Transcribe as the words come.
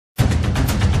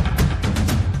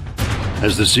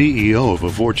As the CEO of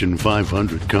a Fortune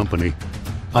 500 company,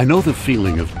 I know the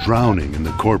feeling of drowning in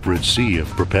the corporate sea of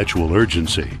perpetual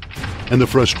urgency and the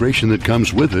frustration that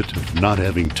comes with it of not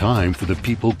having time for the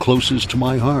people closest to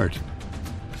my heart.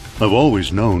 I've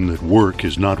always known that work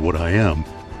is not what I am,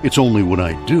 it's only what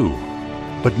I do.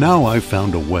 But now I've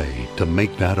found a way to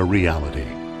make that a reality.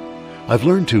 I've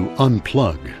learned to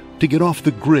unplug, to get off the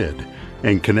grid,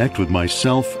 and connect with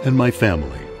myself and my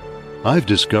family. I've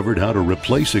discovered how to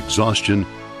replace exhaustion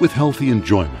with healthy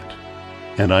enjoyment,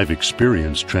 and I've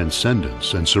experienced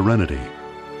transcendence and serenity.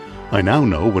 I now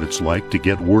know what it's like to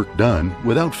get work done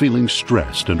without feeling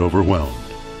stressed and overwhelmed.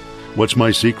 What's my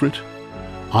secret?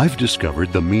 I've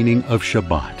discovered the meaning of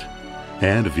Shabbat,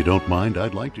 and if you don't mind,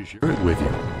 I'd like to share it with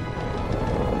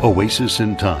you. Oasis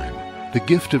in Time, the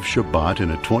gift of Shabbat in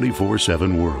a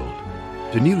 24/7 world.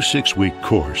 The new 6-week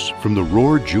course from the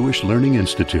Roar Jewish Learning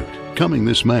Institute, coming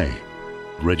this May.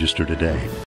 Register today.